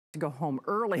to go home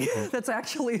early. That's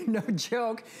actually no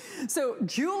joke. So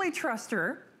Julie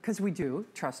Truster, because we do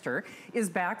trust her, is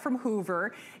back from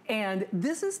Hoover. And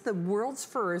this is the world's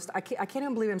first, I can't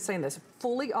even believe I'm saying this,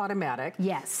 fully automatic.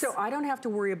 Yes. So I don't have to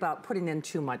worry about putting in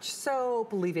too much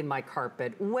soap, leaving my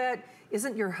carpet wet.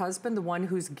 Isn't your husband the one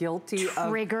who's guilty of...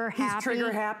 Trigger happy? He's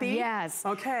trigger happy? Yes.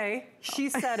 Okay, she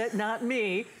said it, not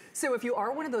me. So if you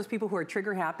are one of those people who are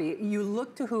trigger happy, you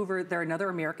look to Hoover, they're another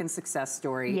American success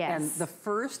story. Yes. And the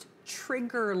first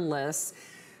triggerless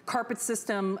carpet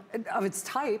system of its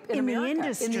type in America. In the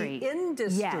industry. In the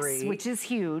industry. Yes, which is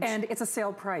huge. And it's a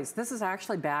sale price. This is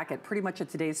actually back at pretty much at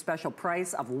today's special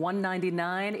price of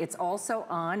 $199. It's also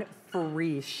on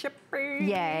free shipping.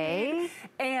 Yay.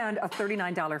 And a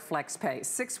 $39 flex pay,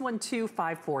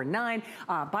 612-549.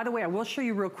 By the way, I will show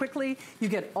you real quickly. You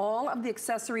get all of the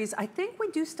accessories. I think we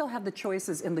do still have the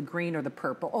choices in the green or the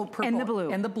purple. Oh, purple. And the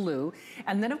blue. And the blue.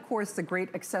 And then, of course, the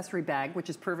great accessory bag, which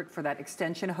is perfect for that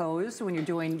extension hose when you're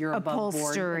doing your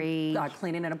upholstery, above board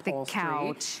cleaning and upholstery. The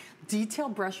couch.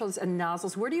 Detailed brushes and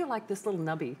nozzles. Where do you like this little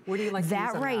nubby? Where do you like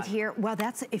that right here? Well,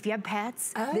 that's if you have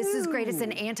pets. Oh. This is great. It's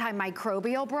an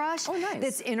antimicrobial brush. Oh, nice.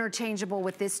 That's interchangeable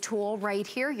with this tool right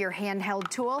here, your handheld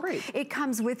tool. Great. It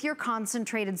comes with your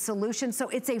concentrated solution, so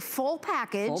it's a full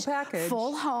package. Full package.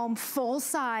 Full home, full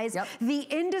size. Yep. The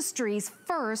industry's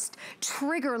first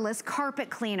triggerless carpet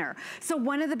cleaner. So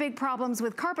one of the big problems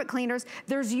with carpet cleaners,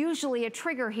 there's usually a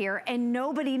trigger here, and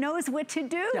nobody knows what to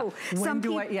do.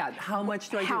 Yeah. How much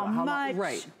do I do? How much,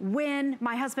 right. When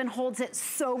my husband holds it,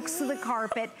 soaks the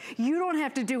carpet. You don't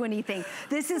have to do anything.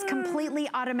 This is completely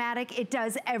automatic. It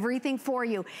does everything for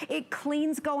you. It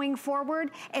cleans going forward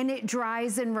and it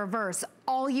dries in reverse.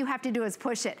 All you have to do is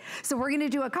push it. So we're gonna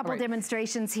do a couple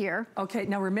demonstrations here. Okay,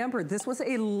 now remember, this was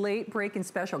a late breaking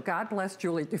special. God bless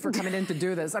Julie for coming in to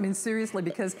do this. I mean, seriously,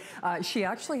 because she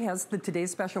actually has the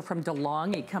today's special from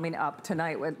DeLonghi coming up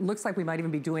tonight. It looks like we might even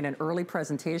be doing an early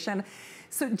presentation.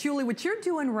 So Julie, what you're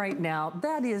doing right now,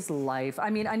 that is life. I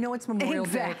mean, I know it's Memorial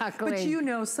Day, but you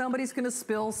know somebody's gonna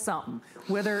spill something,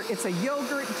 whether it's a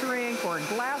yogurt drink or a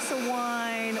glass of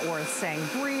wine or a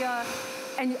sangria.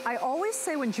 And I always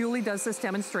say when Julie does this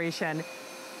demonstration,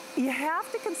 you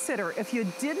have to consider, if you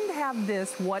didn't have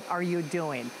this, what are you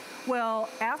doing? Well,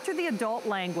 after the adult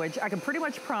language, I can pretty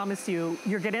much promise you,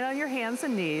 you're getting on your hands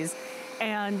and knees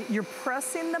and you're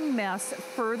pressing the mess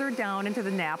further down into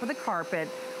the nap of the carpet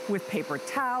with paper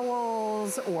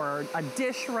towels or a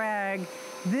dish rag.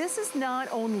 This is not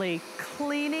only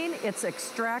cleaning, it's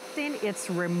extracting, it's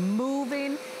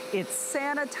removing, it's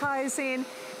sanitizing.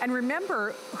 And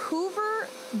remember, Hoover,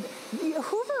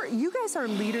 you guys are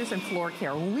leaders in floor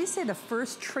care. When we say the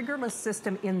first triggerless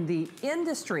system in the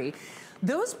industry,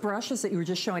 those brushes that you were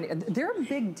just showing, they're a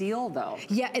big deal though.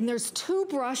 Yeah, and there's two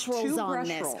brush rolls on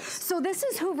this. So this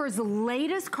is Hoover's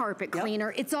latest carpet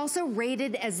cleaner. It's also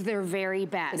rated as their very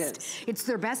best. It is. It's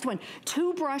their best one.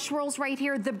 Two brush rolls right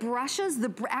here. The brushes,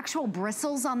 the actual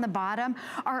bristles on the bottom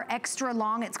are extra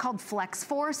long. It's called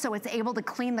FlexForce, so it's able to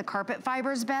clean the carpet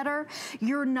fibers better.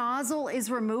 Your nozzle is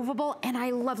removable, and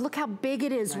I love, look how big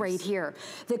it is right here.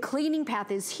 The cleaning path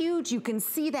is huge. You can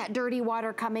see that dirty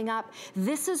water coming up.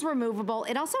 This is removable.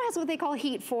 It also has what they call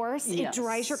heat force. It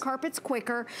dries your carpets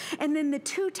quicker. And then the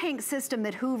two-tank system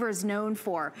that Hoover's known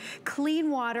for.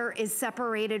 Clean water is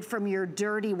separated from your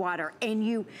dirty water.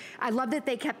 And I love that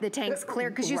they kept the tanks clear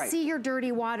because you see your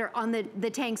dirty water on the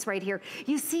tanks right here.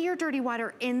 You see your dirty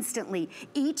water instantly.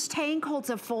 Each tank holds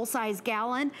a full-size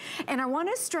gallon. And I want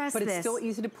to stress this. But it's still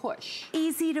easy to push.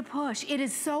 Easy to push. It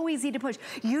is so easy to push.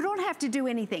 You don't have to do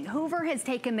anything. Hoover has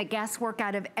taken the guesswork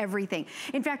out of everything.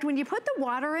 In fact, when you put the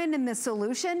water in the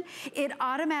solution, it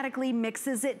automatically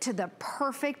mixes it to the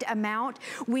perfect amount.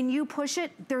 When you push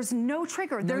it, there's no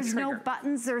trigger. There's no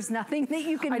buttons. There's nothing that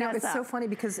you can mess up. It's so funny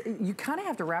because you kind of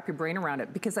have to wrap your brain around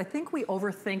it because I think we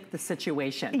overthink the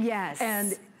situation. Yes.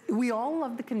 And we all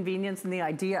love the convenience and the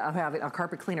idea of having a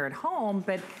carpet cleaner at home,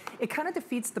 but it kind of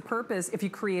defeats the purpose if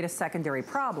you create a secondary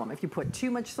problem. If you put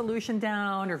too much solution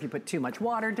down, or if you put too much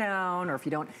water down, or if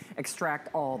you don't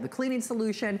extract all the cleaning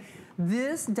solution,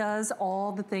 this does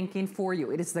all the thinking for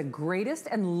you. It is the greatest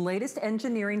and latest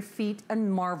engineering feat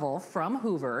and marvel from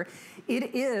Hoover.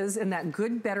 It is in that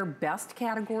good, better, best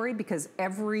category because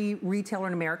every retailer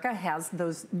in America has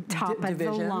those top of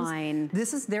the line.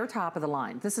 This is their top of the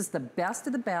line. This is the best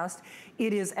of the best.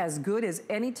 It is as good as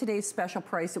any today's special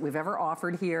price that we've ever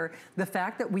offered here. The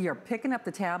fact that we are picking up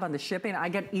the tab on the shipping, I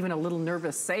get even a little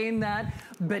nervous saying that,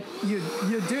 but you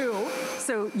do.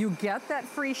 So you get that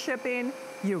free shipping,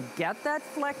 you get get that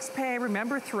flex pay.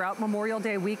 Remember, throughout Memorial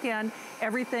Day weekend,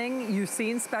 everything you've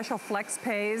seen special flex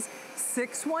pays,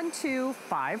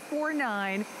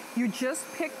 612-549. You just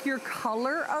pick your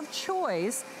color of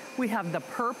choice. We have the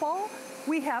purple,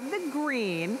 we have the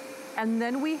green, and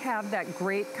then we have that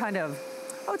great kind of,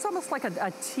 oh, it's almost like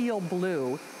a teal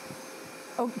blue.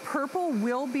 Oh, purple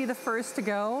will be the first to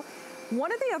go.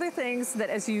 One of the other things that,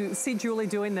 as you see Julie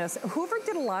doing this, Hoover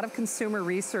did a lot of consumer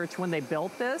research when they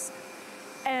built this,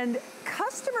 and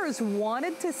customers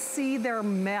wanted to see their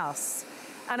mess.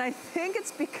 And I think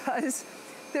it's because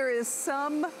there is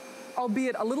some,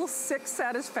 albeit a little sick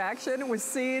satisfaction with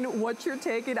seeing what you're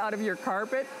taking out of your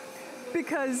carpet,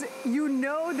 because you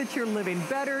know that you're living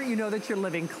better, you know that you're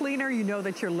living cleaner, you know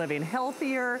that you're living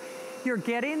healthier. You're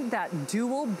getting that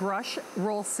dual brush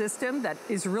roll system that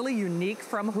is really unique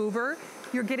from Hoover.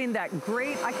 You're getting that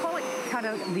great, I call it kind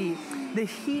of the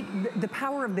heat, the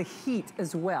power of the heat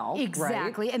as well.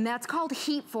 Exactly, right? And that's called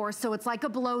heat force. So it's like a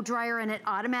blow dryer, and it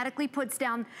automatically puts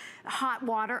down hot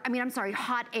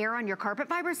air on your carpet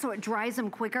fibers, so it dries them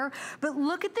quicker. But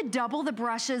look at double the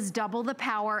brushes, double the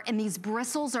power, and these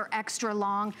bristles are extra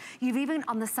long. You've even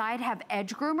on the side have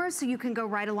edge groomers, so you can go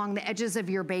right along the edges of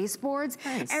your baseboards.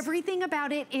 Nice. Everything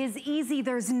about it is easy.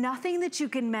 There's nothing that you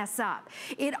can mess up.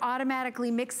 It automatically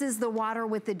mixes the water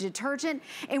with the detergent,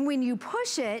 and when you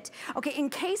push it, okay, in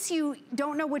case you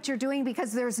don't know what you're doing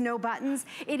because there's no buttons,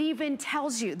 it even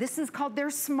tells you. This is called their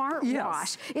SmartWash.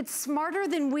 Yes. It's smarter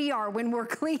than we are when we're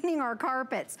cleaning our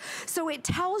carpets. So it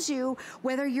tells you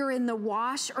whether you're in the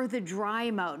wash or the dry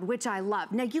mode, which I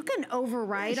love. Now you can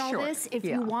override all this if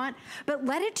you want, but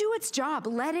let it do its job.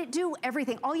 Let it do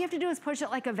everything. All you have to do is push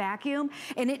it like a vacuum,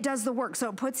 and it does the work. So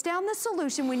it puts down the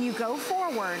solution when you go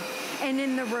forward, and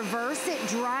in the reverse, it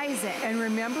dries it. And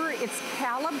remember, it's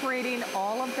calibrating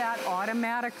all of that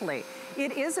automatically.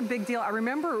 It is a big deal. I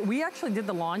remember we actually did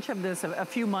the launch of this a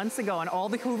few months ago, and all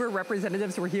the Hoover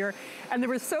representatives were here, and it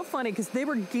was so funny because they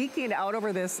were geeking out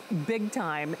over this big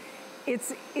time.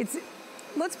 It's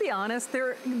let's be honest,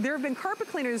 there have been carpet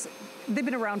cleaners, they've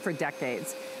been around for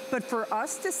decades. But for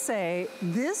us to say,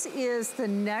 this is the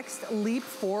next leap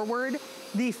forward,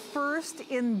 the first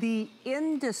in the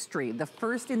industry that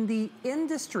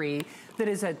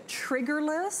is a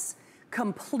triggerless,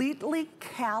 completely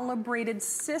calibrated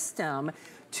system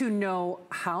to know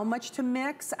how much to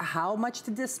mix, how much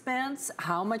to dispense,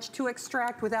 how much to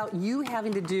extract without you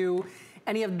having to do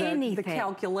any of the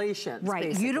calculations. Right,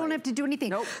 basically. You don't have to do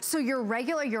anything. Nope. So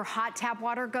your hot tap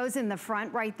water goes in the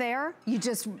front right there. You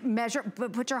just measure,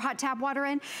 put your hot tap water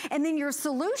in, and then your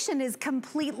solution is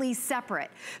completely separate.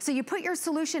 So you put your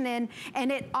solution in,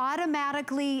 and it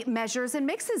automatically measures and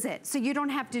mixes it. So you don't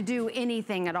have to do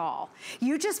anything at all.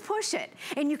 You just push it.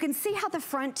 And you can see how the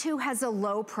front too has a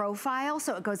low profile,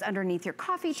 so it goes underneath your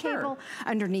coffee table,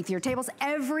 underneath your tables.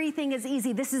 Everything is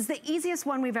easy. This is the easiest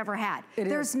one we've ever had.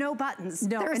 There's no buttons.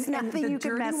 No, there's nothing you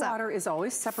can mess up. The dirty water is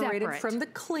always separated from the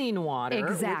clean water.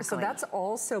 Exactly. So that's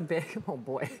also big. Oh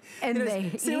boy. And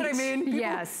see what I mean? People,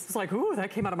 yes. It's like, ooh,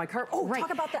 that came out of my car. Oh, talk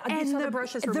about that. And the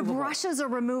brushes are removable. The brushes are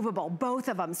removable, both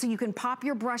of them. So you can pop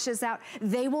your brushes out.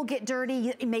 They will get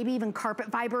dirty. Maybe even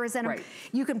carpet fiber is in them.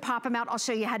 You can pop them out. I'll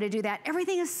show you how to do that.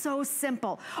 Everything is so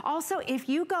simple. Also, if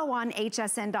you go on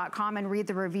hsn.com and read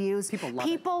the reviews,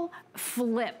 people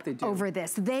flip over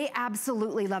this. They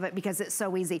absolutely love it because it's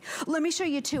so easy. Let me show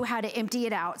you too how to empty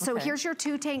it out. So here's your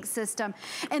 2-tank system.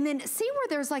 And then see where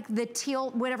there's like the teal,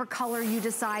 whatever color you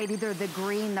decide, either the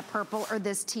green, the purple, or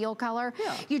this teal color.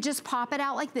 You just pop it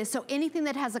out like this. So anything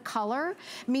that has a color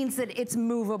means that it's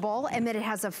movable and that it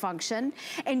has a function.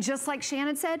 And just like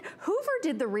Shannon said, Hoover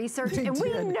did the research, and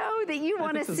we know that you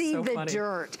want to see the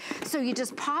dirt. So you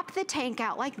just pop the tank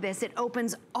out like this. It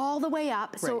opens all the way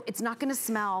up, so it's not going to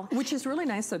smell. Which is really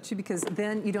nice though too, because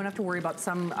then you don't have to worry about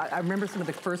some, I remember some of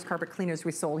the first carpet cleaners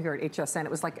we sold here at HSN,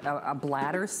 it was like a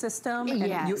bladder system.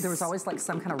 And there was always like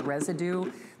some kind of residue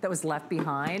that was left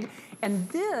behind. And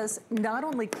this not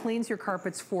only cleans your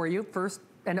carpets for you, first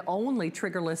and only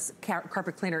triggerless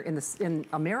carpet cleaner in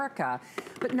America,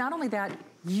 but not only that,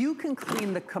 you can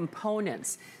clean the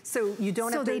components. So you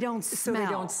don't have to, they don't smell. So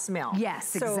they don't smell.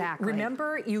 Yes, exactly.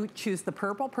 Remember, you choose the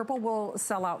purple. Purple will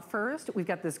sell out first. We've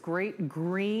got this great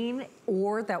green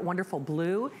or that wonderful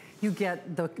blue. You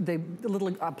get the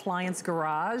little appliance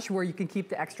garage where you can keep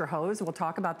the extra hose. We'll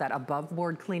talk about that above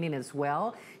board cleaning as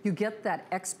well. You get that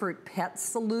expert pet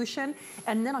solution.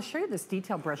 And then I'll show you this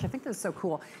detail brush. I think this is so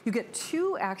cool. You get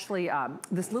two actually,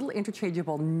 this little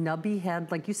interchangeable nubby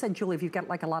head. Like you said, Julie, if you've got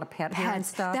like a lot of pet hair and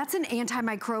stuff. That's an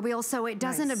antimicrobial, so it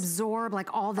doesn't absorb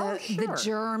like all the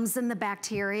germs and the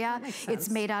bacteria.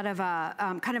 It's made out of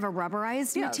a kind of a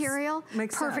rubberized material.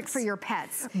 Makes Perfect sense for your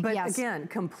pets. But again,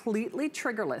 completely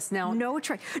triggerless. Now, no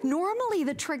trigger. Normally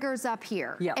the trigger's up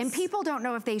here. And people don't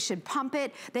know if they should pump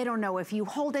it. They don't know if you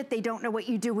hold it. They don't know what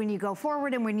you do when you go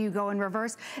forward and when you go in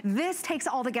reverse. This takes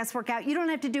all the guesswork out. You don't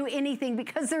have to do anything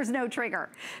because there's no trigger.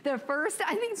 The first,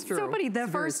 I think somebody, the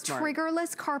first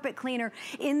triggerless carpet cleaner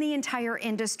in the entire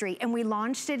industry. And we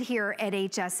launched it here at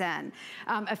HSN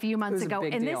a few months ago.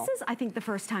 And this is, I think, the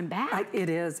first time back. It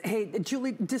is. Hey,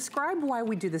 Julie, describe why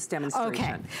we do this demonstration.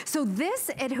 Okay, so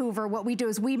this at Hoover, what we do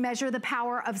is we measure the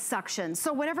power of suction.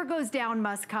 So whatever goes down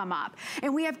must come up.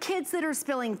 And we have kids that are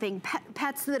spilling things,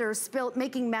 pets that are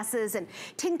making messes and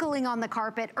tinkling on the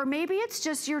carpet, or maybe it's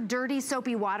just your dirty,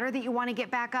 soapy water that you want to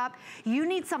get back up. You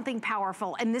need something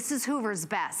powerful, and this is Hoover's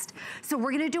best. So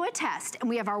we're going to do a test, and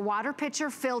we have our water pitcher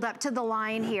filled up to the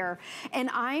line here, and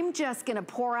I'm just going to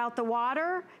pour out the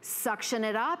water, suction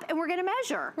it up, and we're going to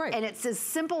measure. And it's as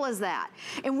simple as that.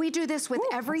 And we do this with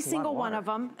every single one of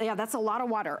them. Yeah, that's a lot of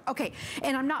water. Okay,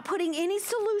 and I'm not putting any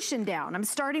solution down. I'm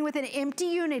starting with an empty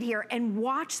unit here, and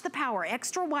watch the power.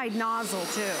 Extra wide nozzle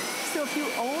too. So if you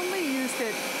only used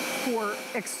it for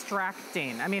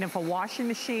extracting, I mean, if a washing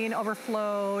machine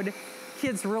overflowed,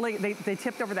 kids really, they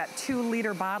tipped over that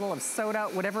 2-liter bottle of soda,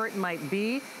 whatever it might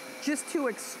be, just to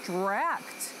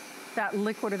extract that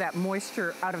liquid or that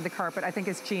moisture out of the carpet, I think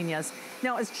is genius.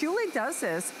 Now, as Julie does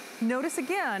this, notice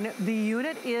again, the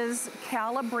unit is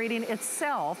calibrating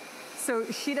itself, so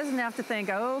she doesn't have to think,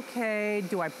 okay,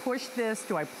 do I push this?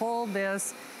 Do I pull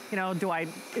this? You know,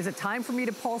 is it time for me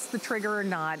to pulse the trigger or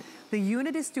not? The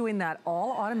unit is doing that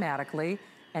all automatically.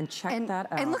 And check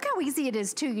that out. And look how easy it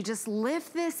is too. You just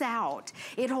lift this out.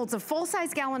 It holds a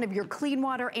full-size gallon of your clean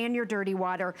water and your dirty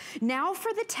water. Now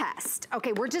for the test.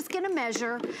 Okay, we're just gonna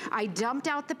measure. I dumped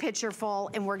out the pitcher full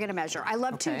and we're gonna measure. I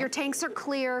love to, your tanks are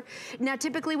clear. Now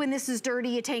typically when this is dirty,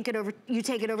 you take it over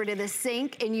to the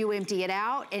sink and you empty it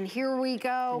out. And here we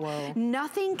go. Whoa.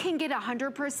 Nothing can get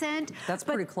 100%. That's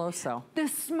pretty close though. The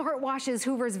SmartWash is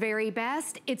Hoover's very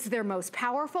best. It's their most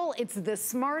powerful. It's the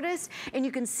smartest. And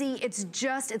you can see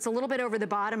it's a little bit over the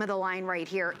bottom of the line right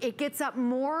here. It gets up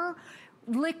more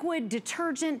liquid,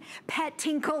 detergent, pet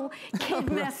tinkle, kid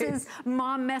messes,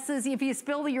 mom messes. If you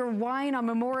spill your wine on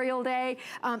Memorial Day,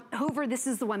 Hoover, this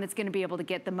is the one that's gonna be able to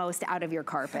get the most out of your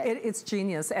carpet. It's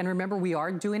genius. And remember, we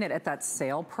are doing it at that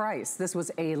sale price. This was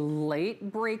a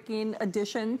late breaking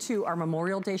addition to our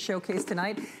Memorial Day showcase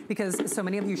tonight because so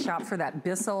many of you shopped for that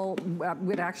Bissell.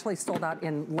 It actually sold out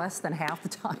in less than half the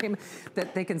time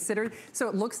that they considered. So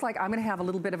it looks like I'm gonna have a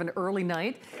little bit of an early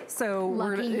night. So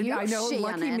lucky you, I know, Shannon.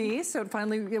 lucky me. So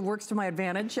finally it works to my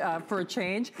advantage for a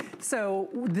change. So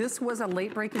this was a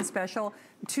late breaking special.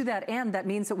 To that end, that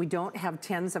means that we don't have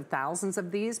tens of thousands of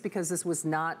these because this was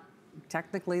not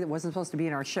technically, it wasn't supposed to be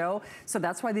in our show. So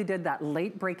that's why they did that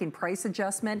late breaking price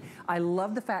adjustment. I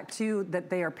love the fact too that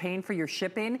they are paying for your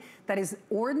shipping. That is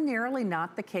ordinarily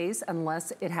not the case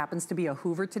unless it happens to be a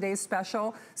Hoover Today's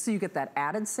special. So you get that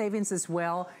added savings as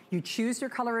well. You choose your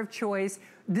color of choice.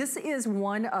 This is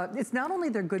one of, it's not only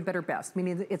their good, better, best,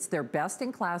 meaning it's their best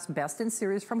in class, best in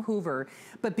series from Hoover,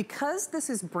 but because this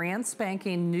is brand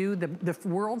spanking new, the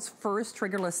world's first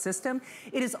triggerless system,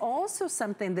 it is also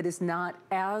something that is not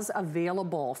as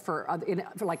available for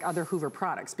like other Hoover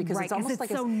products because it's almost like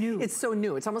so new. It's so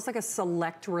new. It's almost like a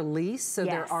select release, so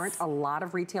there aren't a lot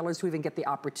of retailers who even get the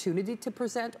opportunity to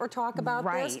present or talk about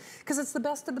this because it's the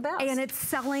best of the best. And it's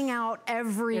selling out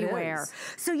everywhere.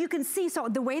 So you can see, so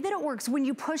the way that it works, when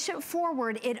you push it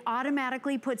forward, it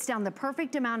automatically puts down the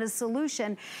perfect amount of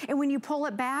solution, and when you pull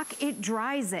it back, it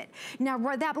dries it. Now,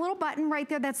 that little button right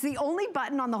there, that's the only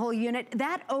button on the whole unit,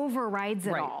 that overrides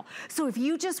it all. So if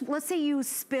you just, let's say you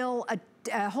spill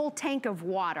a whole tank of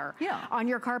water on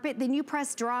your carpet, then you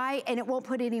press dry and it won't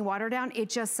put any water down. It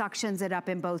just suctions it up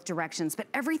in both directions. But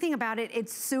everything about it,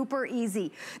 it's super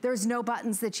easy. There's no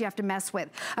buttons that you have to mess with.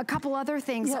 A couple other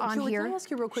things on Julie, here. Can I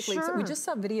ask you real quickly? So we just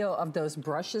saw video of those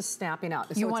brushes snapping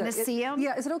out. So you want to see them?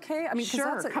 Yeah, is it okay? I mean,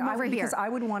 come over here. Because I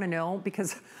would want to know,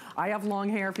 because I have long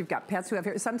hair, if you've got pets who have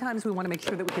hair, sometimes we want to make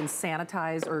sure that we can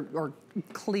sanitize or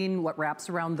clean what wraps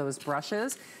around those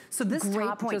brushes. So this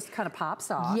top just kind of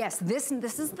pops off. Yes, this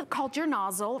this is called your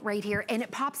nozzle right here, and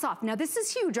it pops off. Now this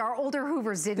is huge. Our older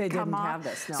Hoovers didn't come off. Have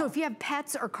this, no. So if you have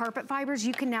pets or carpet fibers,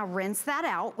 you can now rinse that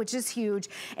out, which is huge.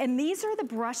 And these are the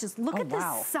brushes. Look at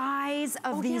the size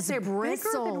of these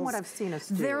bristles. Bigger than what I've seen us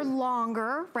do. They're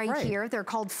longer right here. They're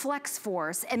called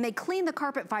FlexForce, and they clean the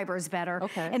carpet fibers better.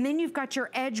 And then you've got your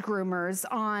edge groomers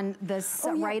on this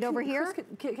right over here.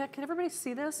 Chris, can everybody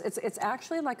see this? It's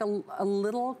actually like a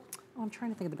little, I'm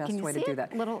trying to think of the best way to do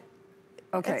that. Little.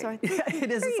 Okay, it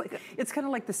is. It's kind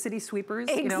of like the city sweepers.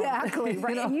 Exactly, right.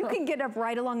 You know? And you can get up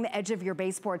right along the edge of your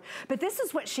baseboard. But this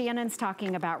is what Shannon's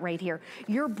talking about right here.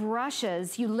 Your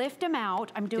brushes, you lift them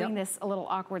out. I'm doing this a little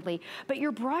awkwardly. But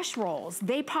your brush rolls,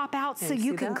 they pop out so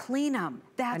you can clean them.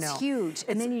 That's huge.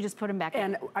 And then you just put them back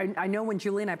in. And I know when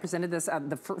Julie and I presented this,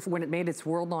 when it made its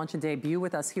world launch and debut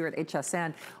with us here at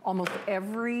HSN, almost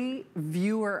every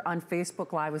viewer on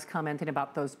Facebook Live was commenting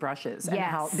about those brushes. And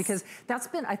how, because that's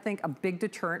been, I think, a big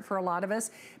deterrent for a lot of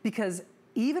us, because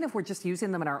even if we're just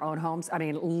using them in our own homes, I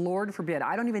mean, Lord forbid,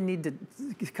 I don't even need to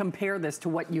compare this to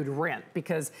what you'd rent,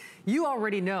 because you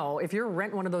already know if you're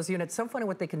renting one of those units, so funny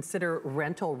what they consider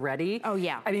rental ready. Oh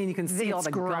yeah. I mean, you can see all the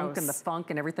gunk and the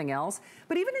funk and everything else.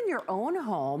 But even in your own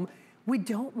home, we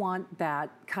don't want that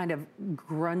kind of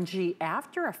grungy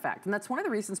after effect. And that's one of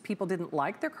the reasons people didn't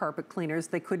like their carpet cleaners.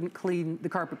 They couldn't clean the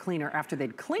carpet cleaner after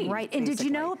they'd cleaned. Right, and did you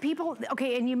know people,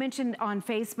 and you mentioned on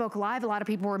Facebook Live, a lot of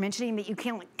people were mentioning that you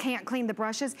can't clean the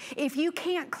brushes. If you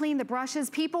can't clean the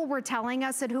brushes, people were telling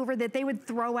us at Hoover that they would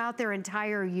throw out their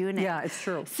entire unit. Yeah, it's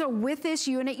true. So with this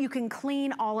unit, you can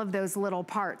clean all of those little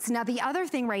parts. Now the other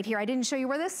thing right here, I didn't show you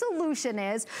where the solution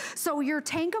is. So your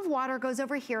tank of water goes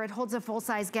over here. It holds a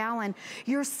full-size gallon.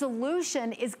 Your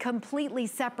solution is completely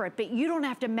separate, but you don't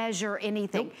have to measure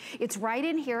anything. Nope. It's right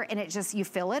in here, and it just, you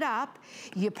fill it up,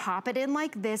 you pop it in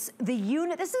like this. The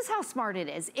unit, this is how smart it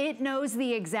is. It knows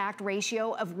the exact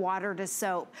ratio of water to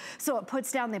soap. So it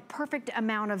puts down the perfect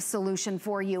amount of solution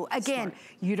for you. Again,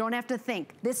 you don't have to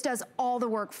think. This does all the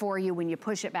work for you when you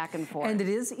push it back and forth. And it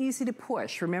is easy to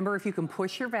push. Remember, if you can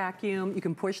push your vacuum, you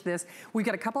can push this. We've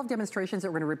got a couple of demonstrations that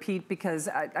we're gonna repeat, because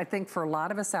I think for a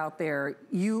lot of us out there,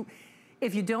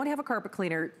 if you don't have a carpet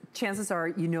cleaner, chances are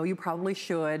you know you probably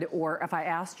should. Or if I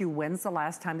asked you when's the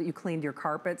last time that you cleaned your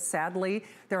carpet, sadly,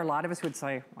 there are a lot of us who would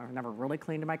say, well, I've never really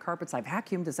cleaned my carpets. I've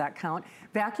vacuumed. Does that count?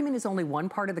 Vacuuming is only one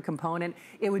part of the component.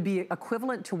 It would be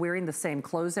equivalent to wearing the same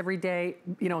clothes every day,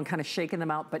 and kind of shaking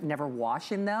them out but never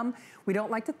washing them. We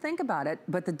don't like to think about it,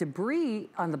 but the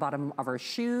debris on the bottom of our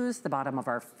shoes, the bottom of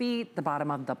our feet, the bottom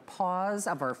of the paws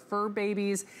of our fur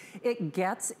babies, it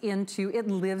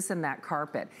lives in that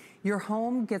carpet. Your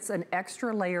home gets an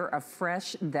extra layer of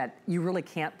fresh that you really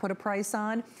can't put a price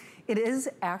on. It is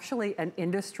actually an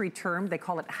industry term. They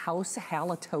call it house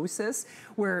halitosis,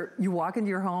 where you walk into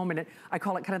your home and I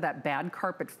call it kind of that bad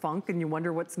carpet funk, and you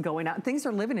wonder what's going on. Things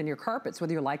are living in your carpets,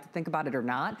 whether you like to think about it or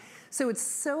not. So it's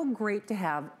so great to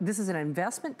have. This is an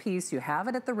investment piece. You have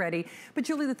it at the ready. But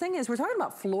Julie, the thing is, we're talking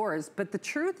about floors, but the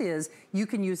truth is you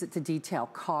can use it to detail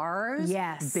cars,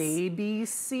 baby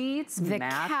seats, the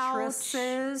mattresses,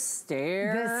 couch,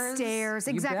 stairs. The stairs,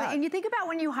 exactly. And you think about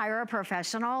when you hire a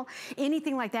professional,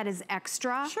 anything like that is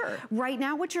extra. Sure. Right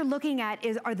now, what you're looking at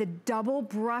are the double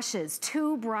brushes,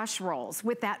 2 brush rolls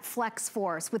with that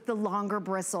FlexForce, with the longer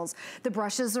bristles. The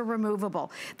brushes are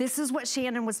removable. This is what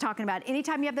Shannon was talking about.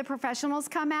 Anytime you have the professionals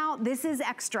come out, this is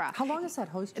extra. How long is that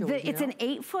hose, Julie? It's an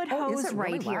 8-foot hose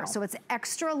right here, so it's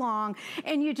extra long.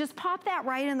 And you just pop that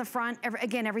right in the front.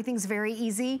 Again, everything's very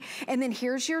easy. And then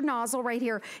here's your nozzle right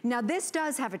here. Now, this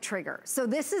does have a trigger. So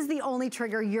this is the only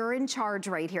trigger. You're in charge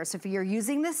right here. So if you're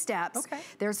using the steps,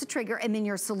 there's the trigger, and then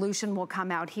your solution will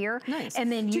come out here. Nice.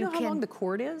 And then do you know how long the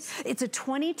cord is? It's a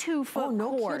 22-foot cord. Oh,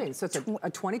 no kidding. So it's a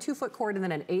 22-foot cord and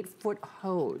then an 8-foot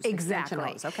hose.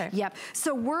 Exactly. Hose. Okay. Yep.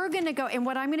 So we're gonna go, and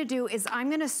what I'm gonna do is I'm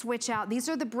gonna switch out. These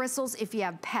are the bristles if you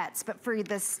have pets, but for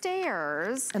the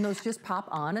stairs. And those just pop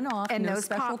on and off. And no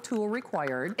special tool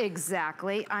required.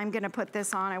 Exactly. I'm gonna put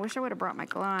this on. I wish I would have brought my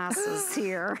glasses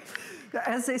here.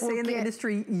 As they say in the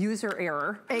industry, user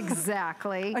error.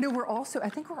 Exactly. I know I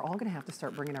think we're all gonna have to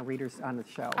start bringing our readers on the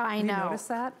show. I know. You notice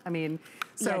that? I mean,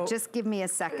 so. Yeah, just give me a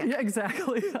second. Yeah,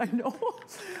 exactly, I know.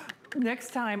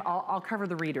 Next time, I'll cover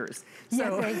the readers.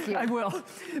 So thank you. I will.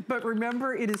 But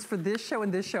remember, it is for this show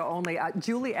and this show only.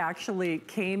 Julie actually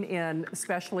came in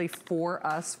especially for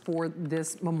us for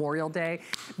this Memorial Day,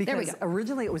 because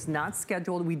originally it was not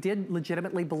scheduled. We did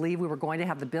legitimately believe we were going to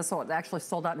have the Bissell. It actually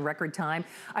sold out in record time.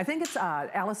 I think it's,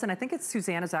 Allison, I think it's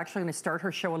Suzanne is actually going to start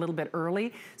her show a little bit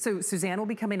early. So Suzanne will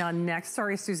be coming on next.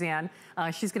 Sorry, Suzanne.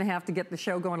 She's going to have to get the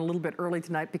show going a little bit early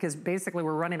tonight, because basically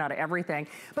we're running out of everything.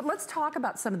 But let's talk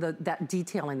about some of the that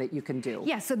detailing that you can do.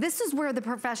 Yeah, so this is where the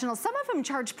professionals, some of them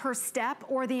charge per step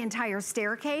or the entire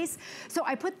staircase. So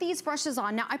I put these brushes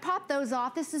on. Now I pop those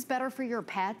off. This is better for your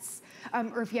pets,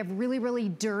 or if you have really, really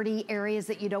dirty areas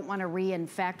that you don't want to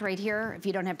reinfect right here, if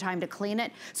you don't have time to clean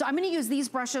it. So I'm going to use these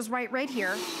brushes right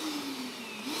here.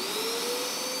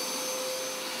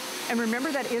 And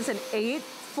remember, that is an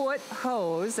 8-foot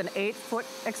hose, an 8-foot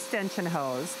extension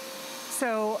hose.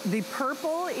 So the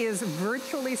purple is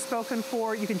virtually spoken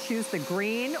for. You can choose the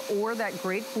green or that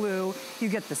great blue. You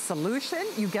get the solution,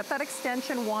 you get that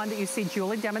extension wand that you see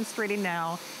Julie demonstrating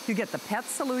now. You get the pet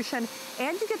solution,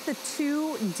 and you get the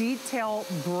 2 detail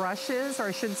brushes, or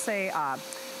I should say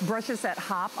brushes that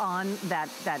hop on that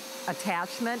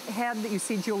attachment head that you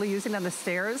see Julie using on the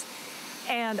stairs.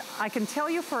 And I can tell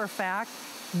you for a fact,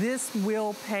 this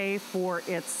will pay for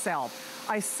itself.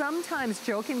 I sometimes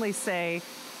jokingly say,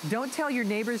 don't tell your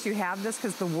neighbors you have this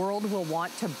because the world will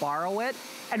want to borrow it.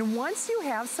 And once you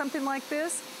have something like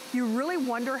this, you really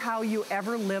wonder how you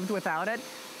ever lived without it,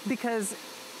 because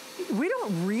we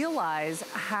don't realize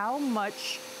how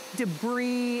much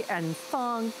debris and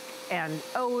funk and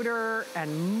odor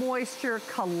and moisture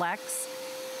collects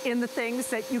in the things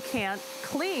that you can't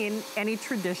clean any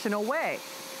traditional way.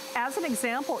 As an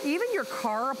example, even your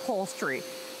car upholstery.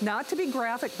 Not to be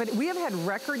graphic, but we have had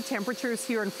record temperatures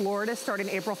here in Florida starting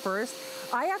April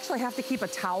 1st. I actually have to keep a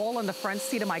towel on the front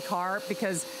seat of my car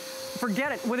because,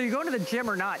 forget it, whether you go to the gym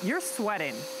or not, you're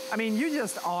sweating. I mean, you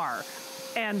just are.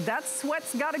 And that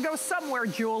sweat's gotta go somewhere,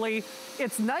 Julie.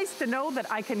 It's nice to know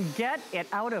that I can get it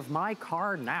out of my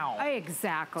car now.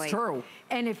 Exactly. It's true.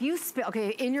 And if you spill,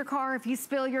 okay, in your car, if you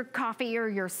spill your coffee or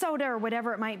your soda or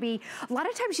whatever it might be, a lot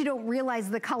of times you don't realize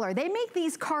the color. They make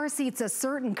these car seats a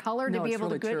certain color to be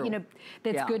able to, you know,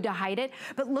 that's good to hide it.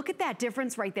 But look at that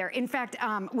difference right there. In fact,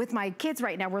 with my kids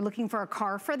right now, we're looking for a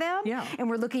car for them. Yeah. And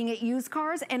we're looking at used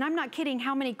cars. And I'm not kidding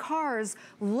how many cars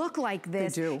look like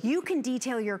this. They do. You can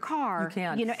detail your car. You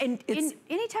can. You know, and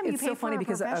anytime you pay so for a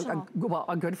professional. Well,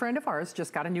 a good friend of ours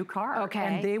just got a new car. Okay.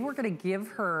 And they were going to give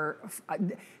her,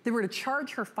 they were to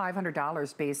charge her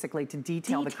 $500 basically to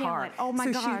detail the car. It. Oh my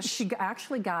gosh. She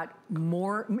actually got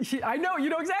more, I know, you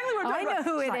know exactly what I'm talking about. I know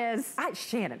who it is.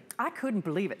 Shannon, I couldn't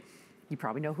believe it. You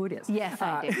probably know who it is. Yes,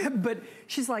 I do. But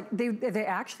she's like, they're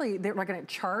like going to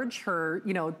charge her,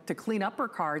 you know, to clean up her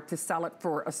car to sell it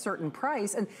for a certain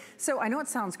price. And so I know it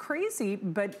sounds crazy,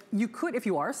 but you could, if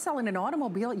you are selling an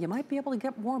automobile, you might be able to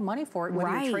get more money for it,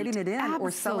 whether you're trading it in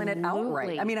or selling it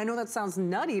outright. I mean, I know that sounds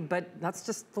nutty, but that's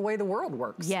just the way the world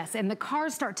works. Yes, and the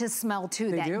cars start to smell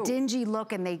too. That dingy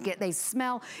look, and they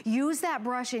smell. Use that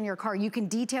brush in your car. You can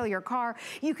detail your car.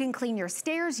 You can clean your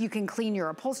stairs. You can clean your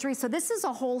upholstery. So this is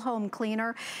a whole home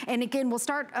cleaner. And again, we'll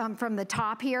start from the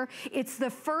top here. It's the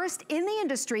first in the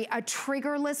industry, a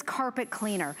triggerless carpet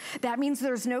cleaner. That means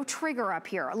there's no trigger up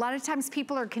here. A lot of times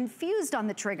people are confused on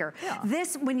the trigger.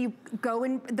 This, when you go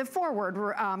in the forward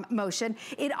motion,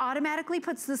 it automatically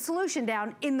puts the solution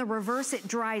down. In the reverse, it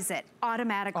dries it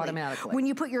automatically. When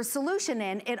you put your solution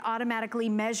in, it automatically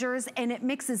measures and it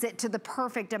mixes it to the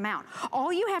perfect amount.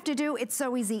 All you have to do, it's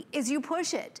so easy, is you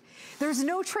push it. There's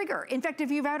no trigger. In fact,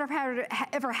 if you've ever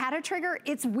had a trigger,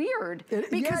 it's weird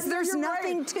because there's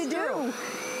nothing to do.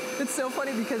 It's so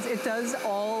funny because it does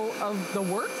all of the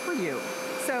work for you.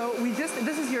 So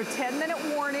this is your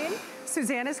 10-minute warning.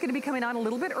 Susanna's going to be coming on a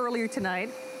little bit earlier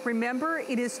tonight. Remember,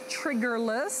 it is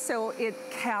triggerless, so it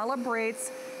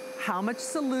calibrates how much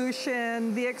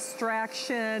solution, the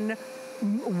extraction,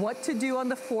 what to do on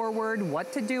the forward,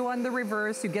 what to do on the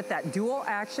reverse. You get that dual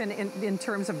action in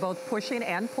terms of both pushing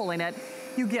and pulling it.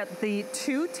 You get the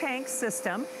 2-tank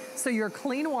system, so your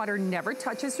clean water never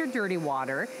touches your dirty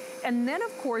water. And then,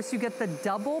 of course, you get the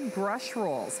double brush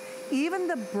rolls. Even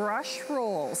the brush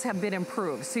rolls have been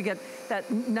improved. So you get that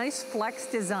nice flex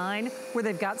design where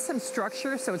they've got some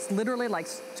structure, so it's literally like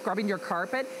scrubbing your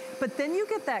carpet. But then you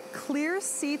get that clear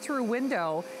see-through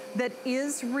window that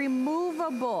is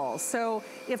removable. So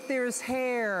if there's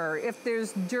hair, if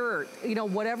there's dirt, you know,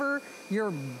 whatever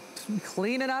you're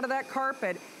cleaning out of that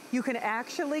carpet, you can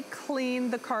actually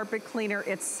clean the carpet cleaner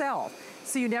itself.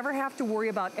 So you never have to worry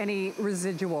about any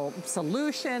residual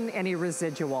solution, any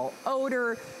residual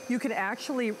odor. You can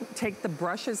actually take the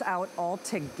brushes out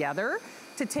altogether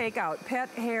to take out pet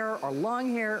hair or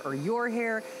long hair or your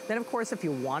hair. Then, of course, if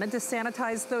you wanted to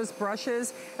sanitize those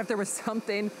brushes, if there was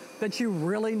something that you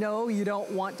really know you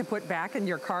don't want to put back in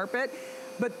your carpet.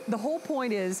 But the whole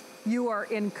point is you are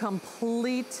in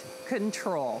complete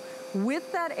control.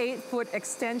 With that 8-foot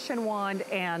extension wand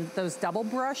and those double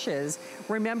brushes,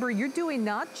 remember, you're doing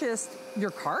not just your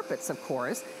carpets, of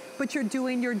course, but you're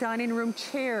doing your dining room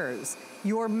chairs,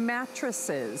 your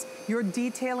mattresses, you're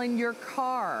detailing your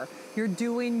car, you're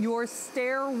doing your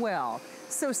stairwell.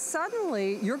 So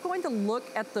suddenly you're going to look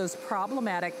at those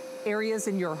problematic areas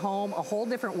in your home a whole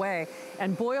different way.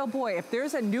 And boy, oh boy, if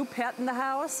there's a new pet in the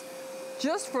house,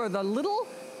 just for the little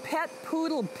pet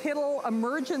poodle piddle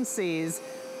emergencies,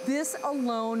 this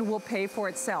alone will pay for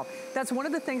itself. That's one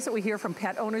of the things that we hear from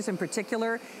pet owners in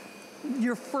particular.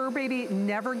 Your fur baby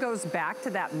never goes back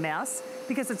to that mess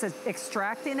because it's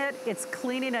extracting it, it's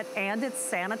cleaning it, and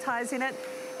it's sanitizing it.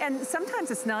 And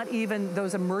sometimes it's not even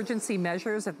those emergency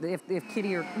measures if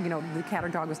kitty or, you know, the cat or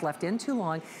dog was left in too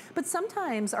long. But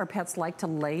sometimes our pets like to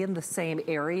lay in the same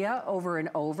area over and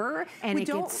over. And it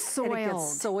gets soiled. And it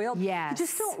gets soiled. Yes. You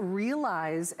just don't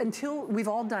realize until we've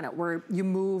all done it, where you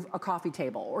move a coffee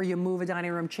table or you move a dining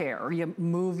room chair or you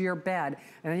move your bed.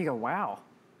 And then you go, wow,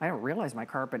 I don't realize my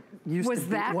carpet was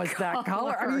that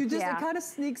color. I mean, it kind of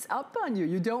sneaks up on you.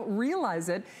 You don't realize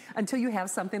it until you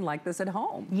have something like this at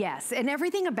home. Yes, and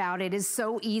everything about it is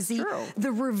so easy. True.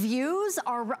 The reviews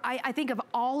are, I think of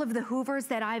all of the Hoovers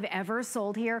that I've ever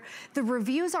sold here, the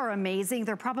reviews are amazing.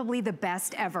 They're probably the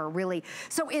best ever, really.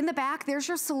 So in the back, there's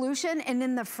your solution, and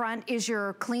in the front is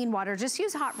your clean water. Just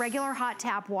use regular hot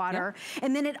tap water,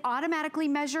 and then it automatically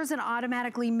measures and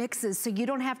automatically mixes, so you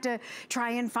don't have to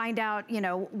try and find out, you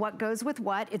know, what goes with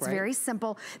what. It's very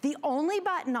simple. The only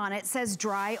button on it says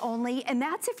dry only, and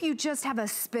that's if you just have a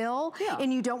spill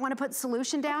and you don't want to put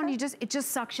solution down. You just, it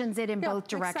just suctions it in both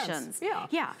directions.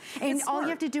 And all you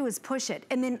have to do is push it.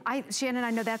 And then Shannon,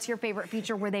 I know that's your favorite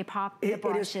feature where they pop the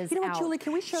brushes out. You know what, out. Julie,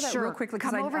 can we show that real quickly?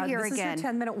 Come over here again. This is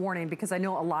your 10-minute warning because I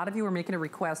know a lot of you are making a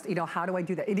request. You know, how do I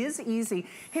do that? It is easy.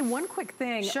 Hey, one quick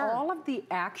thing. All of the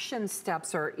action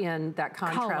steps are in that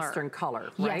contrast and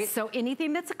color, right? Yes, so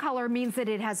anything that's a color means that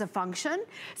it has a function.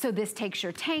 So this takes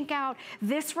your tank out.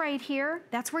 This right here,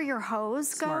 that's where your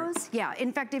hose goes. Yeah,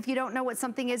 in fact, if you don't know what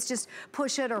something is, just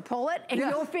push it or pull it and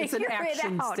you'll figure it out. It's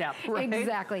an action step, right?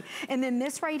 Exactly. And then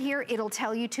this right here, it'll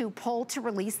tell you to pull to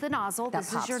release the nozzle.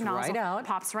 This is your nozzle.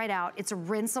 Pops right out. It's a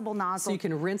rinseable nozzle. So you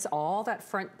can rinse all that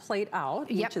front plate out,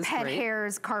 which is pet great.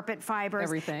 hairs, carpet fibers.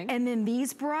 Everything. And then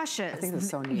these brushes. I think that's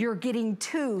so neat. You're getting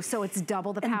two, so it's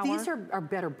double the power. And these are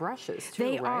better brushes too,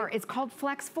 They are. It's called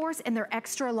FlexForce, and they're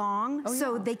extra long.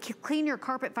 So they clean your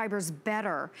carpet fibers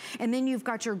better. And then you've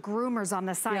got your groomers on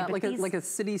the side. Yeah, like a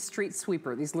city street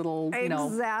sweeper, these little you know,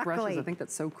 brushes. I think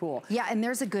that's so cool. Yeah, and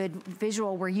there's a good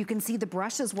visual where you can see the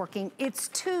brushes working. It's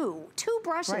two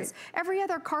brushes. Every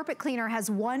other carpet cleaner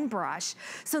has one brush.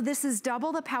 So this is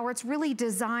double the power. It's really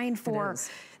designed for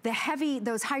the heavy,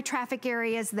 those high traffic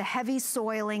areas, the heavy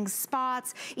soiling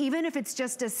spots. Even if it's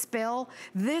just a spill,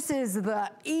 this is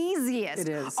the easiest. It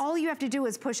is. All you have to do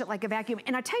is push it like a vacuum.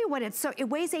 And I tell you what, it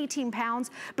weighs 18 pounds,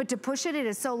 but to push it, it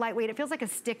is so lightweight. It feels like a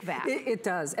stick vac. It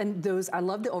does. And I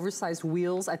love the oversized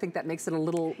wheels. I think that makes it a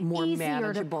little more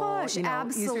manageable. Push, you know,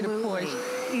 absolutely. Easier to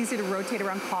push, easy to rotate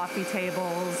around coffee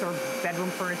tables or bedroom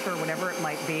furniture, whatever it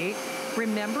might be.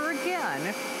 Remember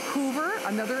again, Hoover,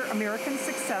 another American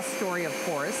success story, of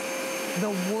course, the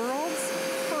world's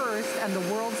first and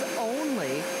the world's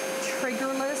only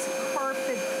triggerless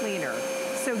carpet cleaner.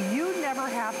 So you never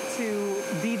have to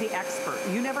be the expert.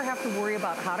 You never have to worry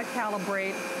about how to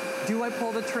calibrate. Do I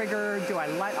pull the trigger? Do I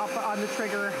let up on the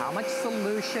trigger? How much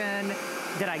solution?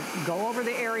 Did I go over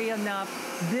the area enough?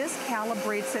 This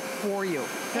calibrates it for you.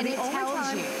 Now, and it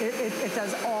tells you. It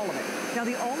does all of it. Now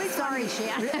the only time... Sorry,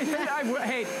 Shannon.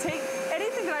 Hey, take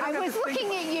anything that I don't have to think... I was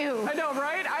looking at you. I know,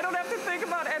 right? I don't have to think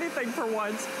about anything for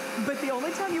once. But the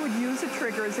only time you would use a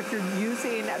trigger is if you're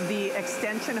using the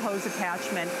extension hose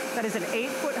attachment. That is an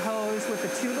 8-foot hose with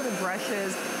the 2 little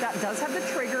brushes. That does have the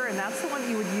trigger, and that's the one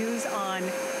you would use on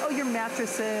your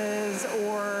mattresses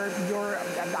or your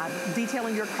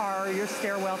detailing your car or your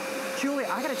stairwell. Julie,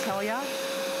 I gotta tell you,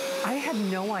 I had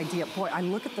no idea. Boy, I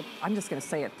look at I'm just gonna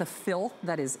say it, the filth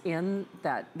that is in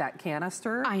that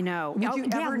canister. I know. Would you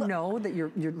ever know that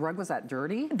your rug was that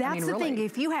dirty? That's the thing.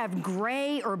 If you have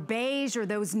gray or beige or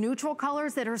those neutral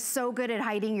colors that are so good at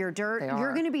hiding your dirt,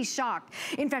 you're gonna be shocked.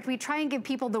 In fact, we try and give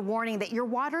people the warning that your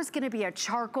water's gonna be a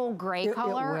charcoal gray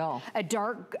color. It will. A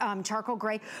dark charcoal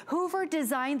gray. Hoover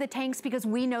designed the tanks because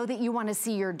we know that you wanna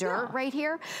see your dirt right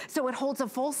here. So it holds a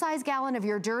full-size gallon of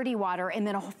your dirty water and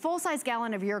then a full-size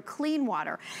gallon of your clean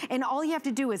water. And all you have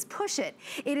to do is push it.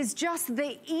 It is just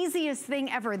the easiest thing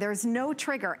ever. There's no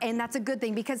trigger, and that's a good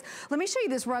thing, because let me show you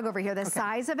this rug over here, the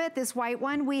size of it, this white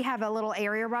one. We have a little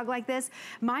area rug like this.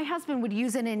 My husband would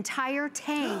use an entire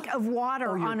tank of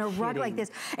water on a rug like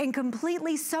this and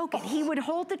completely soak it. He would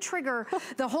hold the trigger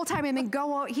the whole time and then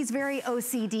go, he's very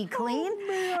OCD clean,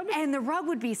 and the rug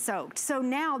would be soaked. So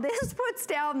now this puts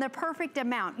down the perfect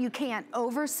amount. You can't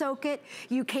over soak it,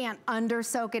 you can't under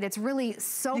soak it. It's really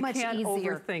so much easier. You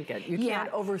can't overthink it. You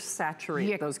can't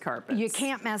oversaturate those carpets. You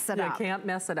can't mess it up. You can't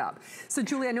mess it up. So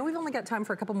Julie, I know we've only got time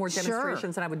for a couple more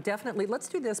demonstrations, and I would definitely, let's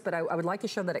do this, but I would like to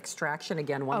show that extraction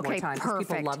again one more time, because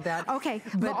people love that. Okay,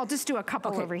 but I'll just do a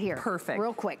couple over here. Perfect.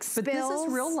 Real quick. But this is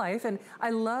real life, and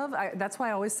I love, that's why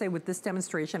I always say with this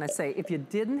demonstration, I say, if you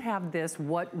didn't have this,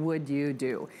 what would you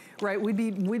do? Right? We'd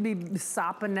be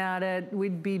sopping at it,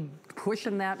 we'd be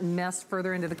pushing that mess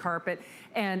further into the carpet,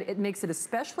 and it makes it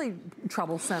especially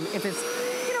troublesome if it's,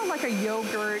 you know, like a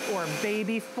yogurt or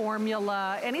baby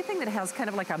formula, anything that has kind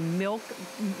of like a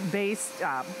milk-based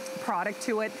product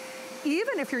to it.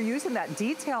 Even if you're using that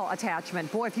detail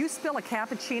attachment, boy, if you spill a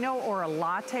cappuccino or a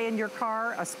latte in your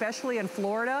car, especially in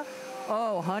Florida,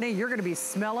 oh, honey, you're gonna be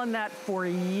smelling that for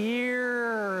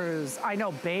years. I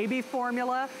know, baby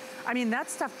formula. I mean, that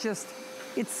stuff just,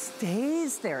 it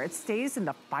stays there. It stays in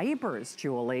the fibers,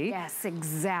 Julie. Yes,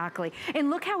 exactly. And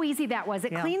look how easy that was.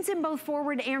 It cleans in both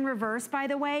forward and reverse, by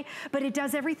the way, but it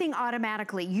does everything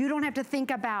automatically. You don't have to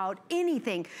think about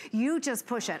anything. You just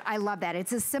push it. I love that.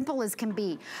 It's as simple as can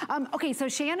be. Okay, so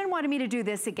Shannon wanted me to do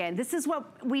this again. This is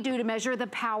what we do to measure the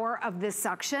power of this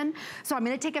suction. So I'm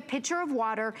gonna take a pitcher of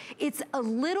water. It's a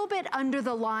little bit under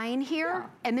the line here,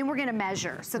 and then we're gonna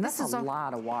measure. So this is a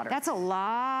lot of water. That's a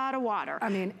lot of water. I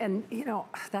mean, and you know,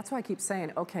 that's why I keep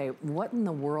saying, okay, what in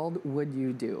the world would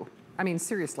you do? I mean,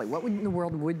 seriously, what in the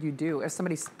world would you do if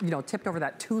somebody, you know, tipped over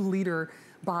that 2-liter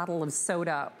bottle of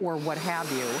soda or what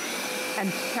have you?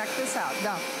 And check this out.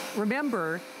 Now,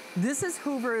 remember, this is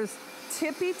Hoover's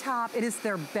tippy top. It is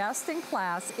their best in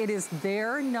class. It is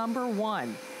their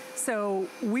 #1. So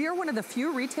we are one of the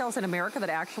few retailers in America that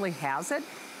actually has it.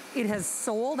 It has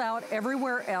sold out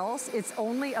everywhere else. It's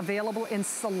only available in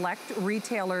select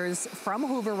retailers from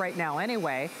Hoover right now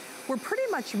anyway. We're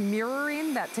pretty much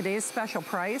mirroring that today's special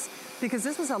price, because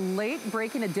this was a late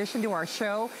breaking addition to our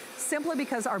show, simply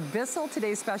because our Bissell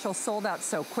Today's Special sold out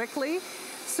so quickly.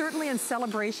 Certainly in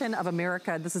celebration of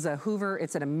America, this is a Hoover,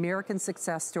 it's an American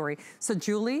success story. So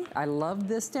Julie, I love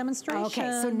this demonstration.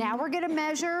 Okay, so now we're gonna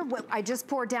measure. I just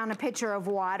poured down a pitcher of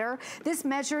water. This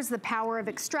measures the power of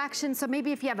extraction. So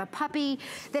maybe if you have a puppy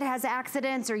that has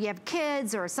accidents, or you have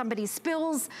kids, or somebody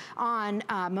spills on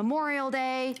Memorial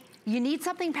Day, you need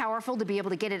something powerful to be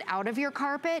able to get it out of your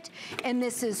carpet, and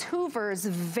this is Hoover's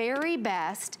very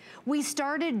best. We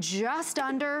started just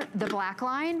under the black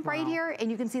line right here,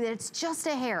 and you can see that it's just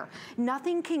a hair.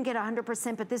 Nothing can get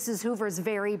 100%, but this is Hoover's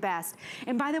very best.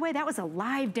 And by the way, that was a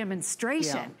live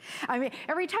demonstration. I mean,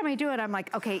 every time I do it, I'm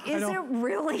like, okay, is it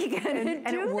really gonna do that?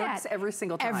 And it works every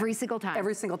single time. Every single time.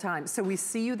 Every single time. So we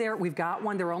see you there. We've got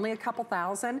one. There are only a couple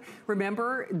thousand.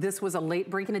 Remember, this was a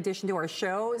late breaking addition to our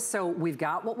show, so we've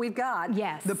got what we've got.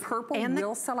 Yes. The purple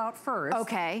will sell out first.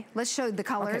 Okay, let's show the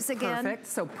colors again. Perfect.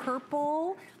 So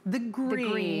purple, the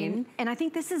green. And I do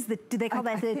they call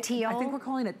that the teal? I think we're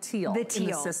calling it teal, in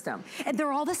the system. And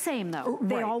they're all the same though.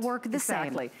 They all work the same.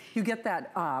 Exactly. You get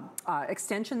that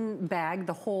extension bag,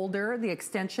 the holder, the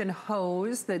extension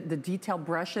hose, the detailed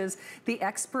brushes, the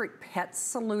expert pet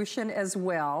solution as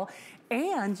well.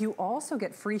 And you also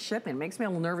get free shipping. It makes me a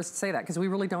little nervous to say that, because we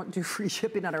really don't do free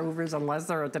shipping on our Hoovers unless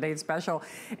they're a today's special.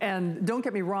 And don't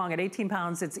get me wrong, at 18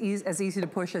 pounds, it's as easy to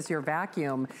push as your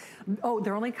vacuum. Oh,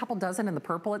 there are only a couple dozen in the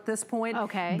purple at this point.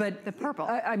 Okay, but the purple.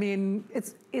 I mean,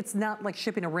 it's not like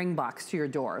shipping a ring box to your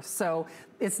door. So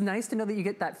it's nice to know that you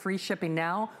get that free shipping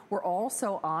now. We're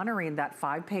also honoring that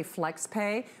 5-pay flex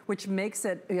pay, which makes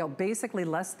it, you know, basically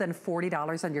less than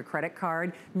 $40 on your credit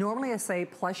card. Normally I say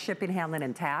plus shipping, handling,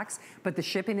 and tax, but the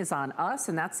shipping is on us,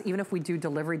 and that's even if we do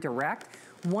delivery direct.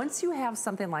 Once you have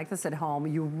something like this at home,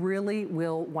 you really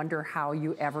will wonder how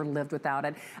you ever lived without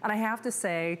it. And I have to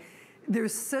say,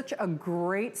 there's such a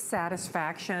great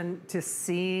satisfaction to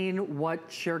seeing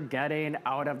what you're getting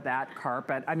out of that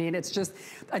carpet. I mean, it's just,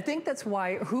 I think that's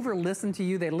why Hoover listened to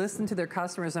you. They listened to their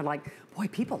customers and like, boy,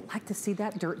 people like to see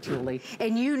that dirt, Julie.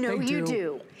 And you know you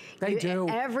do. They do.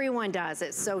 Everyone does.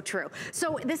 It's so true.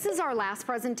 So this is our last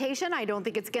presentation. I don't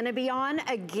think it's going to be on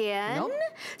again. Nope.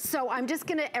 So I'm just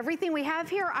going to, everything we have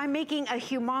here, I'm making a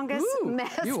humongous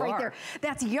mess right there.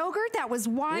 That's yogurt. That was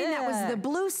wine. That was the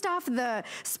blue stuff, the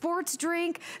sports sports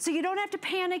drink. So you don't have to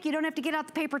panic. You don't have to get out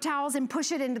the paper towels and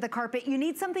push it into the carpet. You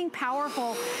need something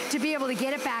powerful to be able to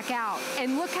get it back out.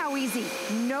 And look how easy.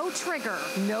 No trigger.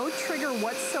 No trigger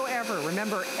whatsoever.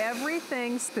 Remember,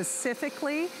 everything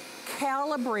specifically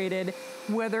calibrated,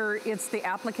 whether it's the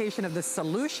application of the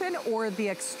solution or the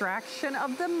extraction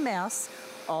of the mess.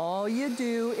 All you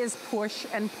do is push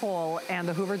and pull, and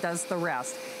the Hoover does the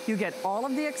rest. You get all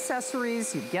of the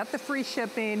accessories, you get the free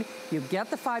shipping, you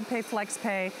get the 5-pay flex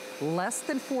pay, less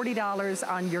than $40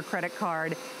 on your credit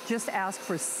card. Just ask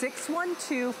for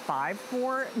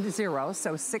 612-540,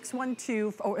 so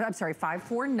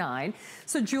 549.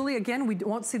 So Julie, again, we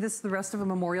won't see this the rest of a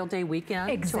Memorial Day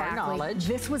weekend. Exactly. To our knowledge.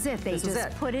 This was it. They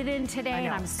just put it in today,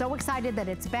 and I'm so excited that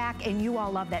it's back, and you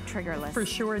all love that trigger list. For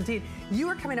sure, indeed. You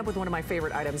are coming up with one of my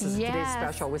favorite items. This is today's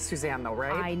special with Suzanne, though,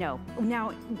 right? I know.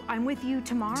 Now, I'm with you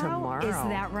tomorrow. Tomorrow. Is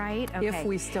that right? Okay. If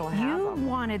we still have You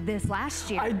wanted this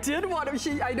last year. I did want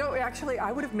to. I know, actually,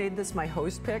 I would have made this my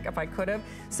host pick if I could have.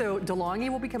 So DeLonghi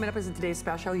will be coming up as a today's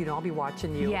special. You know, I'll be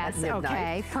watching you at midnight.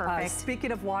 Okay, perfect.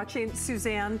 Speaking of watching,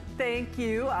 Suzanne, thank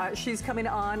you. She's coming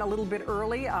on a little bit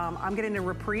early. I'm getting a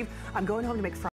reprieve. I'm going home to make